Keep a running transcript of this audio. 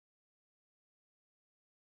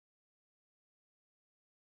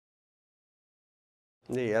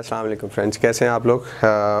जी अस्सलाम वालेकुम फ्रेंड्स, कैसे हैं आप लोग।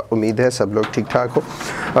 उम्मीद है सब लोग ठीक ठाक हो।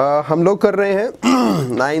 हम लोग कर रहे हैं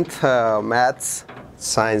 9th मैथ्स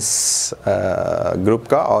साइंस ग्रुप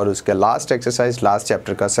का और उसका लास्ट एक्सरसाइज लास्ट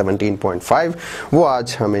चैप्टर का 17.5 वो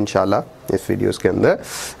आज हम इंशाल्लाह इस वीडियोस के अंदर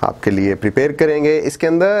आपके लिए प्रिपेयर करेंगे। इसके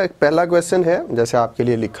अंदर पहला क्वेश्चन है, जैसे आपके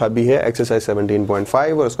लिए लिखा भी है, एक्सरसाइज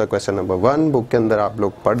 17.5 और उसका क्वेश्चन नंबर 1 बुक के अंदर आप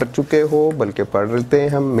लोग पढ़ चुके हो, बल्कि पढ़ लेते हैं,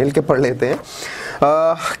 हम मिल के पढ़ लेते हैं।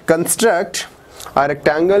 Construct a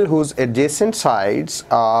rectangle whose adjacent sides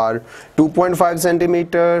are 2.5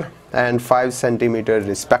 centimeter and 5 centimeter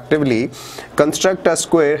respectively. Construct a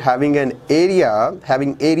square having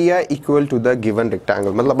area equal to the given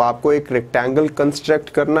rectangle. मतलब आपको एक rectangle construct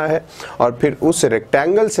करना है और फिर उस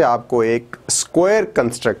rectangle से आपको एक square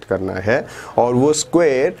construct करना है और वो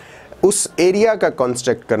square उस एरिया का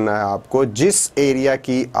कंस्ट्रक्ट करना है आपको, जिस एरिया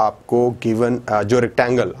की आपको गिवन जो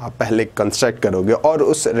रेक्टेंगल आप पहले कंस्ट्रक्ट करोगे और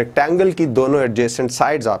उस रेक्टेंगल की दोनों एडजेसेंट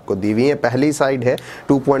साइड्स आपको दी हुई हैं। पहली साइड है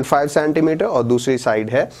 2.5 सेंटीमीटर और दूसरी साइड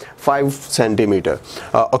है 5 सेंटीमीटर।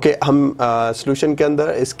 ओके, हम सॉल्यूशन के अंदर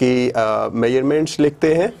इसकी मेजरमेंट्स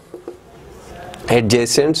लिखते हैं।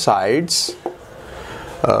 एडजेसेंट साइड्स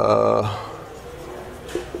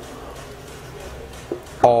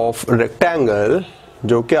ऑफ रेक्टेंगल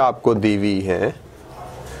जो कि आपको दी हुई है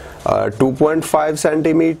 2.5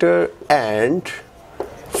 सेंटीमीटर एंड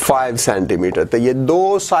 5 सेंटीमीटर। तो ये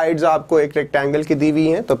दो साइड्स आपको एक रेक्टेंगल की दी हुई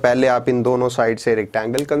हैं, तो पहले आप इन दोनों साइड से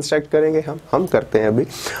रेक्टेंगल कंस्ट्रक्ट करेंगे, हम करते हैं अभी,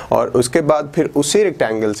 और उसके बाद फिर उसी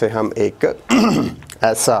रेक्टेंगल से हम एक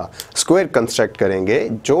ऐसा स्क्वायर कंस्ट्रक्ट करेंगे।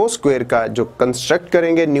 जो स्क्वायर का जो कंस्ट्रक्ट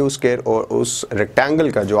करेंगे न्यू स्क्वायर और उस रेक्टेंगल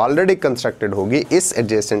का जो ऑलरेडी कंस्ट्रक्टेड होगी इस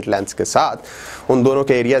एडजेसेंट लेंथ्स के साथ उन दोनों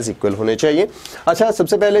के एरियाज इक्वल होने चाहिए। अच्छा,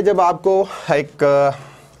 सबसे पहले जब आपको एक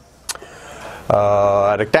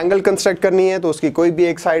रेक्टेंगल कंस्ट्रक्ट करनी है तो उसकी कोई भी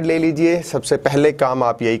एक साइड ले लीजिए। सबसे पहले काम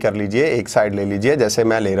आप यही कर लीजिए, एक साइड ले लीजिए। जैसे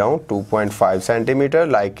मैं ले रहा हूँ 2.5 सेंटीमीटर,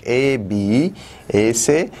 लाइक ए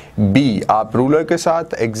से बी। आप रूलर के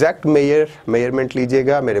साथ एग्जैक्ट मेजरमेंट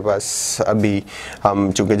लीजिएगा। मेरे पास अभी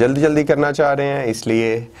हम चूंकि जल्दी करना चाह रहे हैं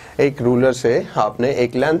इसलिए एक रूलर से आपने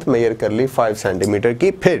एक लेंथ मेजर कर ली 5 सेंटीमीटर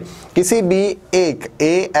की। फिर किसी भी एक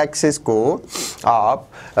ए एक्सिस को आप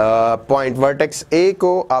पॉइंट वर्टेक्स ए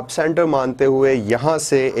को आप सेंटर मानते हुए यहाँ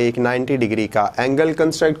से एक 90 डिग्री का एंगल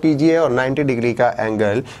कंस्ट्रक्ट कीजिए। और 90 डिग्री का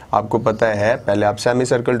एंगल आपको पता है, पहले आप सेमी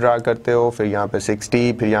सर्कल ड्रा करते हो, फिर यहाँ पे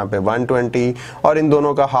 60, फिर यहाँ पे 120 और इन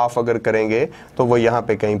दोनों का हाफ अगर करेंगे तो वो यहाँ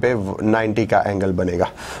पे कहीं पे 90 का एंगल बनेगा।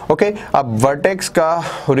 ओके, अब वर्टेक्स का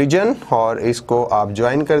ओरिजिन और इसको आप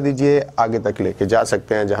ज्वाइन कर दीजिए, आगे तक लेके जा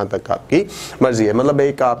सकते हैं जहां तक आपकी मर्जी है। मतलब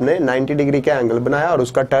एक आपने 90 डिग्री का एंगल बनाया और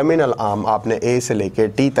उसका टर्मिनल आर्म आपने ए से लेके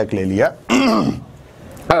टी तक ले लिया।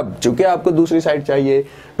 अब चूंकि आपको दूसरी साइड चाहिए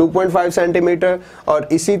 2.5 सेंटीमीटर और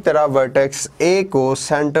इसी तरह वर्टेक्स ए को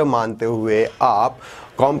सेंटर मानते हुए आप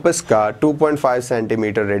कॉम्पस का 2.5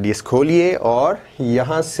 सेंटीमीटर रेडियस खोलिए और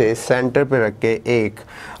यहाँ से सेंटर पे रख के एक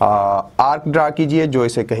आर्क ड्रा कीजिए जो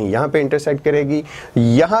इसे कहीं यहाँ पे इंटरसेक्ट करेगी।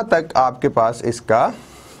 यहाँ तक आपके पास इसका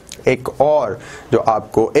एक और जो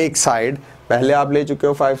आपको एक साइड पहले आप ले चुके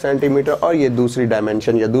हो 5 सेंटीमीटर और ये दूसरी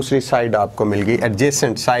डायमेंशन या दूसरी साइड आपको मिल गई,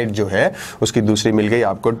 एडजेसेंट साइड जो है उसकी दूसरी मिल गई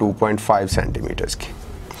आपको 2.5 सेंटीमीटर्स की।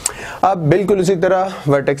 अब बिल्कुल इसी तरह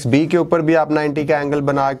वर्टेक्स बी के ऊपर भी आप 90 का एंगल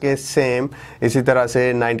बना के सेम इसी तरह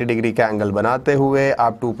से 90 डिग्री का एंगल बनाते हुए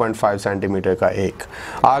आप 2.5 सेंटीमीटर का एक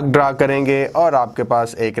आर्क ड्रा करेंगे और आपके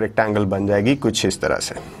पास एक रेक्टेंगल बन जाएगी कुछ इस तरह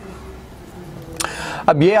से।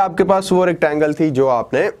 अब ये आपके पास वो रेक्टेंगल थी जो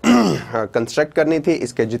आपने कंस्ट्रक्ट करनी थी।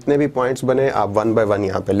 इसके जितने भी पॉइंट्स बने आप 1 बाय 1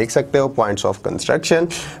 यहाँ पे लिख सकते हो, पॉइंट्स ऑफ कंस्ट्रक्शन।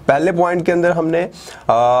 पहले पॉइंट के अंदर हमने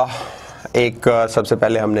सबसे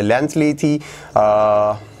पहले हमने लेंथ ली थी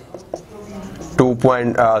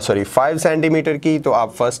 5 सेंटीमीटर की। तो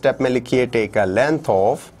आप फर्स्ट स्टेप में लिखिए take a length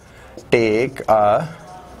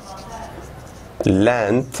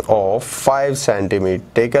of 5 centimetre,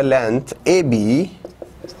 take a length A B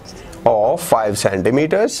of 5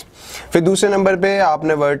 centimetres. फिर दूसरे नंबर पे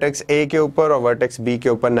आपने वर्टेक्स ए के ऊपर और वर्टेक्स बी के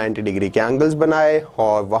ऊपर 90 डिग्री के एंगल्स बनाए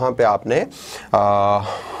और वहां पे आपने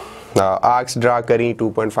आर्क्स ड्रा करी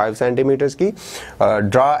 2.5 सेंटीमीटर्स की।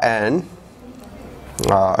 ड्रा एंड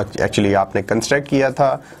एक्चुअली आपने कंस्ट्रक्ट किया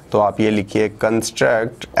था तो आप ये लिखिए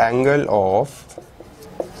construct angle of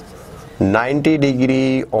 90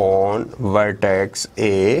 degree on vertex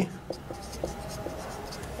A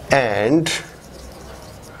and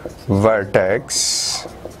vertex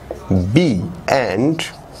B and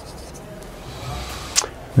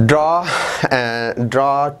draw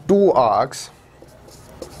two arcs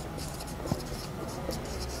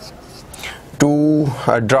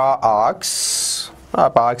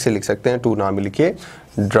आप आर्क से लिख सकते हैं, टू नाम लिखिए।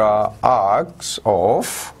 draw arcs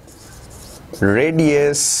of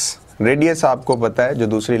रेडियस आपको पता है जो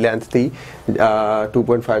दूसरी लेंथ थी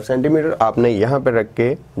 2.5 सेंटीमीटर, आपने यहाँ पे रख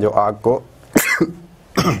के जो आर्क को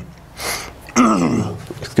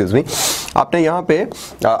एक्सक्यूज मी, आपने यहाँ पे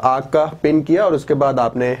आर्क का पिन किया और उसके बाद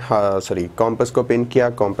आपने कॉम्पस को पिन किया।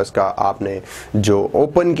 कॉम्पस का आपने जो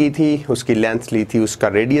ओपन की थी उसकी लेंथ ली थी, उसका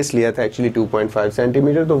रेडियस लिया था एक्चुअली 2.5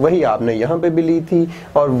 सेंटीमीटर, तो वही आपने यहाँ पे भी ली थी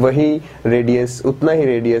और वही रेडियस, उतना ही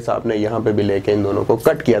रेडियस आपने यहाँ पे भी लेके इन दोनों को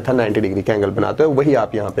कट किया था 90 डिग्री का एंगल बनाते हुए, वही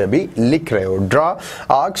आप यहाँ पे अभी लिख रहे हो। Draw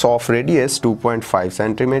arcs of radius 2.5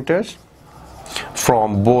 centimetre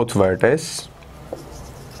from both vertices.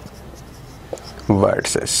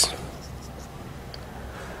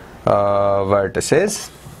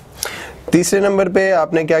 तीसरे नंबर पे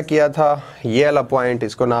आपने क्या किया था, ये वाला पॉइंट,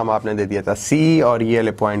 इसको नाम आपने दे दिया था C और ये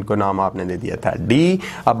वाले पॉइंट को नाम आपने दे दिया था D।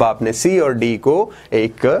 अब आपने C और D को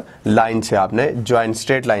एक लाइन से आपने ज्वाइन,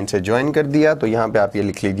 स्ट्रेट लाइन से ज्वाइन कर दिया। तो यहाँ पे आप ये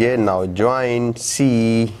लिख लीजिए, now join C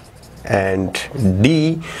and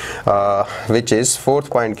D which is fourth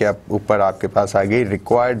point के ऊपर आपके पास आ गई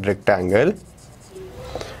required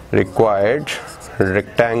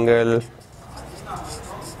rectangle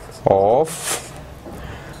of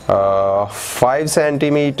 5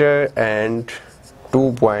 centimeter and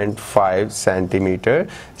 2.5 centimeter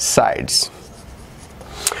sides।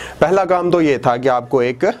 पहला काम तो ये था कि आपको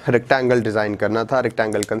एक रेक्टेंगल डिजाइन करना था,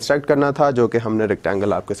 रेक्टेंगल कंस्ट्रक्ट करना था, जो कि हमने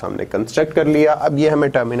रेक्टेंगल आपके सामने कंस्ट्रक्ट कर लिया। अब ये हमें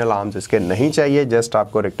टर्मिनल आर्म्स इसके नहीं चाहिए, जस्ट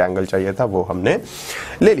आपको रेक्टेंगल चाहिए था, वो हमने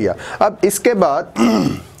ले लिया। अब इसके बाद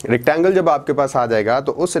रेक्टेंगल जब आपके पास आ जाएगा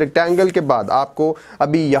तो उस रेक्टेंगल के बाद आपको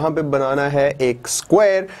अभी यहाँ पे बनाना है एक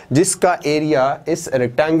स्क्वायर जिसका एरिया इस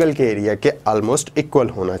रेक्टेंगल के एरिया के ऑलमोस्ट इक्वल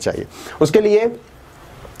होना चाहिए। उसके लिए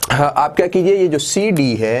आप क्या कीजिए, ये जो CD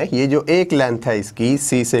है, ये जो एक लेंथ है इसकी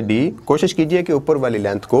C से D, कोशिश कीजिए कि ऊपर वाली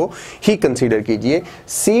लेंथ को ही कंसीडर कीजिए।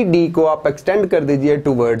 CD को आप एक्सटेंड कर दीजिए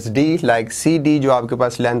टूवर्ड्स D, लाइक CD जो आपके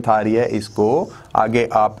पास लेंथ आ रही है इसको आगे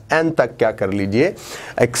आप N तक क्या कर लीजिए,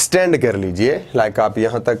 एक्सटेंड कर लीजिए। लाइक आप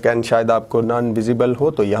यहाँ तक, N शायद आपको नॉन विजिबल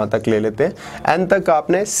हो तो यहाँ तक ले लेते हैं। N तक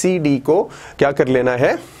आपने CD को क्या कर लेना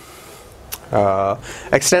है,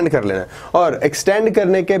 एक्सटेंड कर लेना है। और एक्सटेंड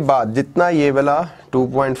करने के बाद जितना ये वाला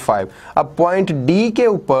 2.5, अब पॉइंट D के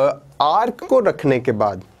ऊपर आर्क को रखने के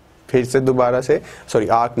बाद, फिर से दोबारा से, सॉरी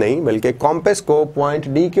आर्क नहीं बल्कि कॉम्पस को पॉइंट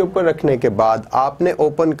D के ऊपर रखने के बाद आपने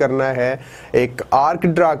ओपन करना है एक आर्क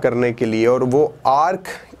ड्रा करने के लिए। और वो आर्क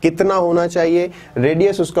कितना होना चाहिए,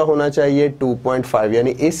 रेडियस उसका होना चाहिए 2.5,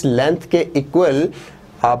 यानी इस लेंथ के इक्वल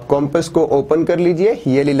आप कॉम्पस को ओपन कर लीजिए।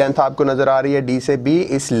 ये वाली लेंथ आपको नजर आ रही है D से B,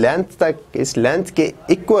 इस लेंथ तक, इस लेंथ के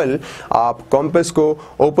इक्वल आप कॉम्पस को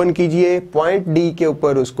ओपन कीजिए। पॉइंट D के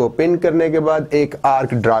ऊपर उसको पिन करने के बाद एक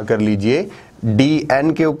आर्क ड्रा कर लीजिए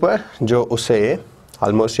DN के ऊपर, जो उसे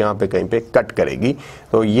ऑलमोस्ट यहाँ पे कहीं पे कट करेगी।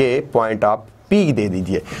 तो ये पॉइंट आप P दे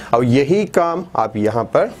दीजिए। अब यही काम आप यहाँ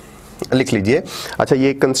पर लिख लीजिए। अच्छा,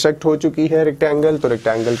 ये कंस्ट्रक्ट हो चुकी है रेक्टेंगल, तो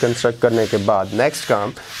रेक्टेंगल कंस्ट्रक्ट करने के बाद नेक्स्ट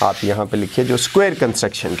काम आप यहाँ पे लिखिए जो स्क्वायर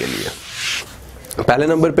कंस्ट्रक्शन के लिए। पहले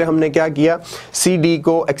नंबर पे हमने क्या किया, CD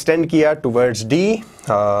को एक्सटेंड किया टुवर्ड्स D,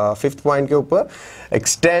 फिफ्थ पॉइंट के ऊपर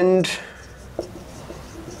एक्सटेंड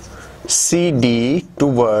CD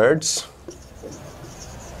टुवर्ड्स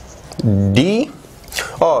D,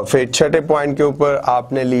 और फिर छठे पॉइंट के ऊपर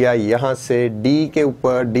आपने लिया यहां से D के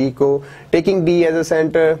ऊपर, D को taking D as a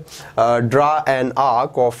centre, draw an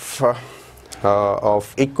arc of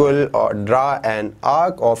equal, और draw an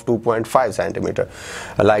arc of 2.5 centimetre.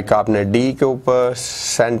 Like आपने D के ऊपर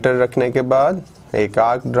सेंटर रखने के बाद एक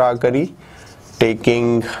आर्क ड्रा करी,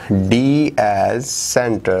 taking D as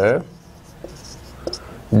centre,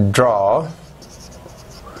 draw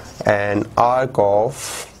an arc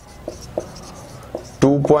of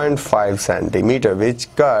 2.5 centimeter which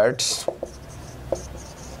cuts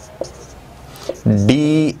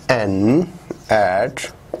DN at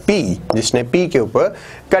P, जिसने P के ऊपर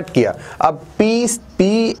कट किया। अब P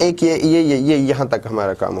एक ये यहाँ तक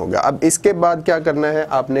हमारा काम हो गया। अब इसके बाद क्या करना है,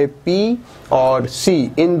 आपने P और C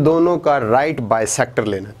इन दोनों का राइट बाइसेक्टर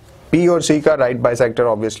लेना। P और C का राइट बाइसेक्टर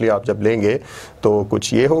ऑब्वियसली आप जब लेंगे तो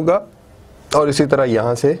कुछ ये होगा, और इसी तरह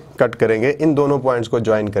यहाँ से कट करेंगे, इन दोनों पॉइंट्स को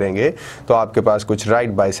ज्वाइन करेंगे तो आपके पास कुछ राइट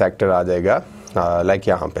बाइसेक्टर आ जाएगा। लाइक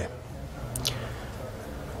यहाँ पे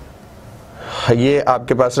ये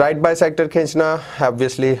आपके पास राइट बाइसेक्टर खींचना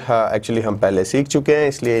ऑब्वियसली एक्चुअली हम पहले सीख चुके हैं,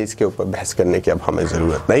 इसलिए इसके ऊपर बहस करने की अब हमें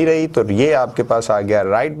ज़रूरत नहीं रही। तो ये आपके पास आ गया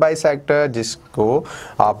राइट बाइसेक्टर, जिसको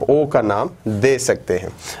आप O का नाम दे सकते हैं।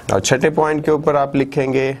 और छठे पॉइंट के ऊपर आप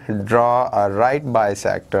लिखेंगे draw a right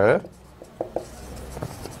bisector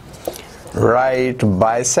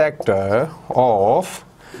of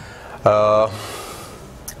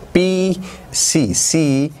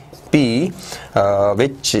PC P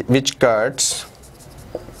which cuts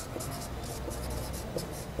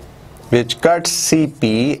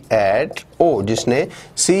CP at O, जिसने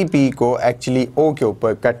CP को एक्चुअली O के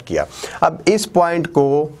ऊपर कट किया। अब इस पॉइंट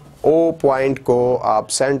को O पॉइंट को आप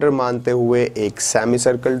सेंटर मानते हुए एक सेमी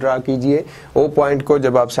सर्कल ड्रा कीजिए। O पॉइंट को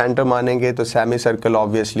जब आप सेंटर मानेंगे तो सेमी सर्कल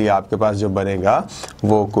ऑब्वियसली आपके पास जो बनेगा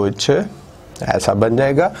वो कुछ ऐसा बन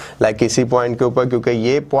जाएगा, लाइक इसी पॉइंट के ऊपर, क्योंकि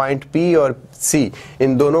ये पॉइंट P और C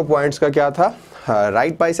इन दोनों पॉइंट्स का क्या था,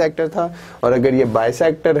 राइट बाइसेक्टर था, और अगर ये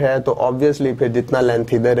बाइसेक्टर है तो ऑब्वियसली फिर जितना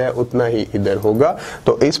लेंथ इधर है उतना ही इधर होगा।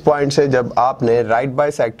 तो इस पॉइंट से जब आपने राइट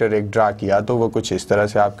बाइसेक्टर एक ड्रा किया तो वो कुछ इस तरह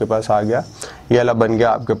से आपके पास आ गया, ये वाला बन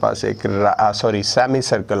गया आपके पास एक सेमी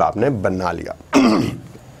सर्कल आपने बना लिया।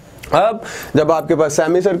 अब जब आपके पास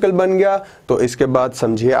सेमी सर्कल बन गया तो इसके बाद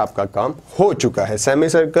समझिए आपका काम हो चुका है। सेमी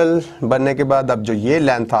सर्कल बनने के बाद अब जो ये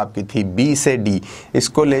लेंथ आपकी थी B से D,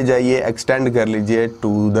 इसको ले जाइए एक्सटेंड कर लीजिए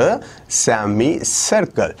टू द सेमी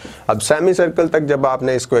सर्कल। अब सेमी सर्कल तक जब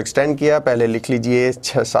आपने इसको एक्सटेंड किया, पहले लिख लीजिए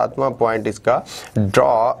 7वां पॉइंट इसका,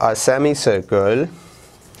 draw a semi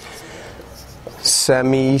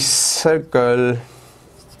circle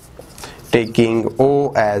taking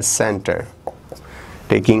O as center,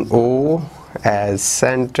 taking O as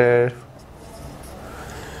center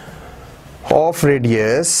of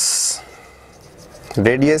radius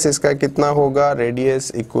इसका कितना होगा,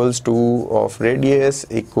 radius equals two of radius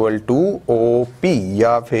equal to OP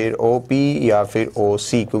या फिर OP या फिर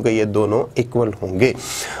OC, क्योंकि ये दोनों इक्वल होंगे।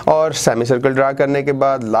 और सेमी सर्कल ड्रा करने के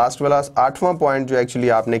बाद लास्ट वाला 8वां पॉइंट जो एक्चुअली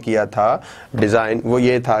आपने किया था डिज़ाइन, वो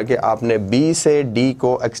ये था कि आपने B से D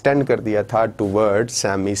को एक्सटेंड कर दिया था टूवर्ड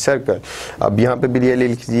सेमी सर्कल। अब यहाँ पे भी ये लिख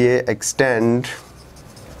लीजिए extend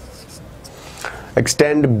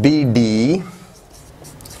BD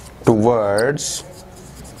towards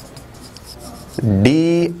D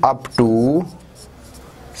up to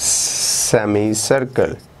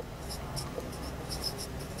semicircle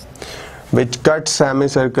which cuts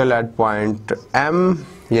semicircle at point M,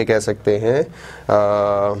 ये कह सकते हैं।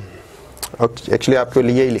 एक्चुअली आपको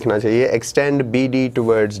लिए ही लिखना चाहिए extend BD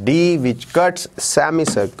towards D which cuts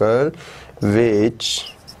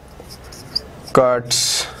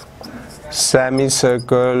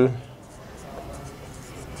semicircle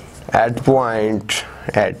at point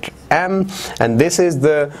at M, and this is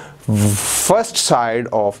the first side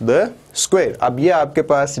of the square। अब ये आपके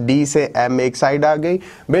पास D से M एक साइड आ गई।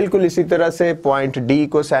 बिल्कुल इसी तरह से पॉइंट D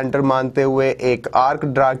को सेंटर मानते हुए एक आर्क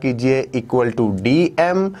ड्रा कीजिए इक्वल टू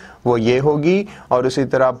DM, वो ये होगी, और उसी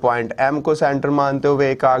तरह पॉइंट M को सेंटर मानते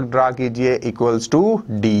हुए एक आर्क ड्रा कीजिए इक्वल्स टू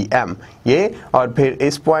DM ये, और फिर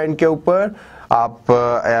इस पॉइंट के ऊपर आप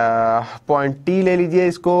पॉइंट T ले लीजिए।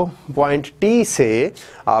 इसको पॉइंट T से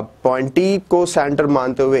आप पॉइंट T को सेंटर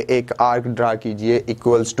मानते हुए एक आर्क ड्रा कीजिए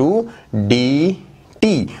इक्वल्स टू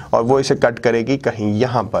DT, और वो इसे कट करेगी कहीं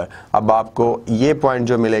यहाँ पर। अब आपको ये पॉइंट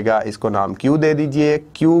जो मिलेगा इसको नाम Q दे दीजिए,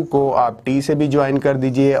 Q को आप T से भी ज्वाइन कर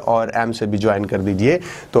दीजिए और M से भी ज्वाइन कर दीजिए,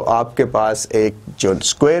 तो आपके पास एक जो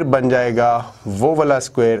स्क्वायर बन जाएगा वो वाला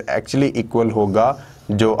स्क्वायर एक्चुअली इक्वल होगा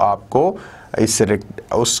जो आपको उस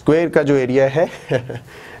स्क्वायर का जो एरिया है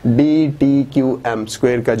DTQM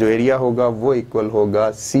स्क्वायर का जो एरिया होगा वो इक्वल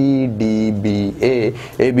होगा CDBA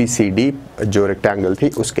ABCD जो रेक्टेंगल थी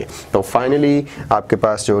उसके। तो फाइनली आपके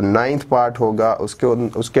पास जो 9th पार्ट होगा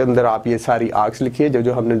उसके अंदर आप ये सारी आर्क्स लिखिए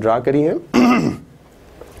जो हमने ड्रा करी हैं।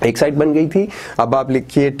 एक साइड बन गई थी। अब आप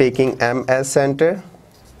लिखिए taking M as center,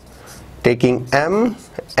 taking M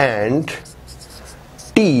and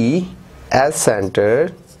T as center,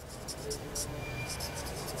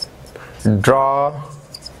 draw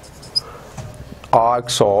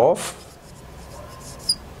arcs of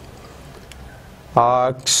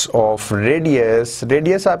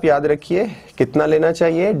radius आप याद रखिए कितना लेना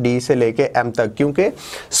चाहिए, D से लेके M तक, क्योंकि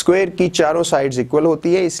स्क्वायर की चारों साइड्स इक्वल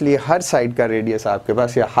होती है, इसलिए हर साइड का रेडियस आपके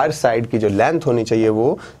पास या हर साइड की जो लेंथ होनी चाहिए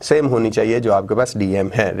वो सेम होनी चाहिए जो आपके पास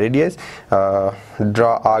DM है। Radius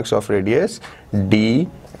draw arcs of radius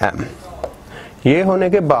DM। ये होने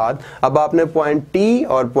के बाद अब आपने पॉइंट T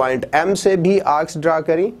और पॉइंट M से भी आर्क्स ड्रा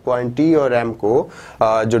करी। पॉइंट T और M को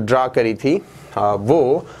जो ड्रा करी थी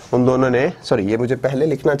वो उन दोनों ने, सॉरी ये मुझे पहले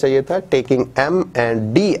लिखना चाहिए था, taking M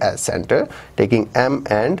and D as center, taking M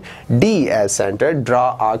and D as center, draw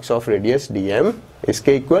arcs of radius DM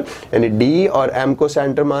इसके इक्वल, यानी D और M को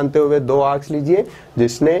सेंटर मानते हुए दो आर्क्स लीजिए,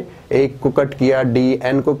 जिसने एक को कट किया D,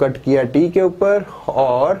 N को कट किया T के ऊपर,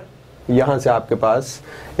 और यहां से आपके पास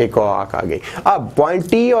एक और आर्क आ गई। अब पॉइंट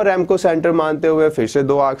T और M को सेंटर मानते हुए फिर से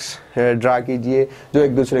दो आर्क्स ड्रा कीजिए जो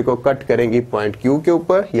एक दूसरे को कट करेंगी पॉइंट Q के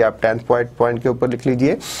ऊपर, या आप 10th पॉइंट के ऊपर लिख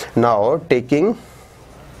लीजिए। Now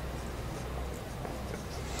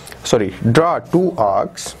draw two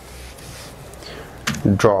arcs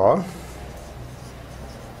draw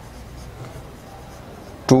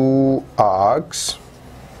two arcs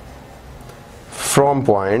from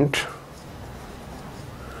point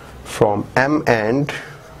from M and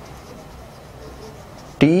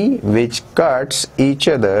T which cuts each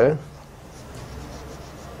other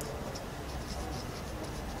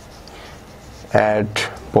at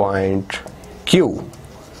point Q.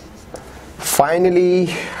 Finally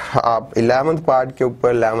आप 11th पार्ट के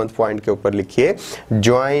ऊपर 11th पॉइंट के ऊपर लिखिए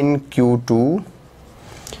ज्वाइन Q2।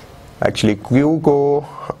 एक्चुअली Q को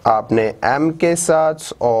आपने M के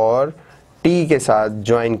साथ और T के साथ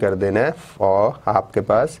ज्वाइन कर देना है और आपके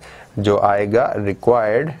पास जो आएगा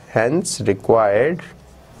रिक्वायर्ड, हेंस रिक्वायर्ड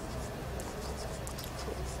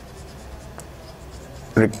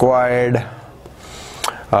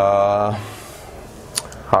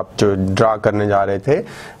आप जो ड्रा करने जा रहे थे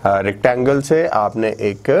रेक्टेंगल से आपने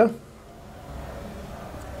एक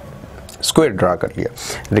स्क्वायर ड्रा कर लिया,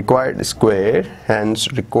 required square, hence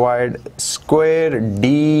required square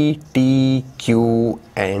D T Q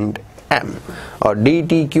and M. और डी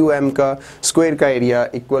टी क्यू एम का स्क्वायर का एरिया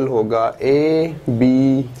इक्वल होगा A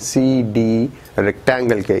B C D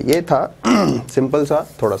rectangle के। ये था सिंपल सा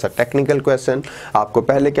थोड़ा सा टेक्निकल क्वेश्चन। आपको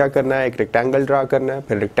पहले क्या करना है, एक रेक्टेंगल ड्रा करना है,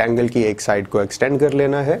 फिर रेक्टेंगल की एक साइड को एक्सटेंड कर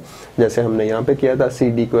लेना है जैसे हमने यहाँ पे किया था, सी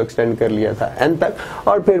डी को एक्सटेंड कर लिया था एन तक,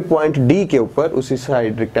 और फिर पॉइंट डी के ऊपर उसी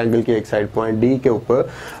साइड रेक्टेंगल की एक साइड पॉइंट डी के ऊपर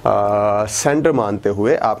सेंटर मानते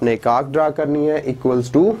हुए आपने एक आर्क ड्रा करनी है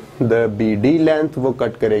equals to the B D length, वो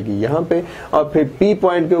कट करेगी यहाँ पे, और फिर पी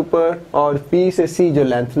पॉइंट के ऊपर और पी से सी जो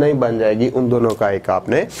लेंथ नहीं बन जाएगी उन दोनों का एक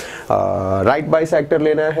आपने राइट बाइसेक्टर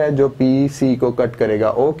लेना है जो पी सी को कट करेगा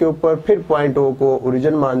ओ के ऊपर। फिर पॉइंट ओ को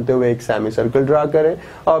ओरिजिन मानते हुए एक सेमी सर्कल ड्रा करें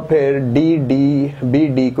और फिर डी डी बी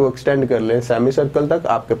डी को एक्सटेंड कर लें सेमी सर्कल तक,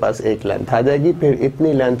 आपके पास एक लेंथ आ जाएगी। फिर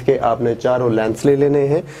इतनी लेंथ के आपने चारों लेंथ्स ले लेने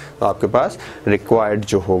हैं तो आपके पास रिक्वायर्ड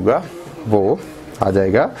जो होगा वो आ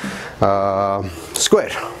जाएगा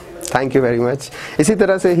square. Thank you very much. इसी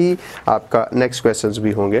तरह से ही आपका नेक्स्ट क्वेश्चंस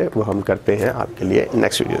भी होंगे, वो हम करते हैं आपके लिए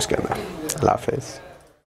नेक्स्ट वीडियोस के अंदर। अल्लाह हाफिज़।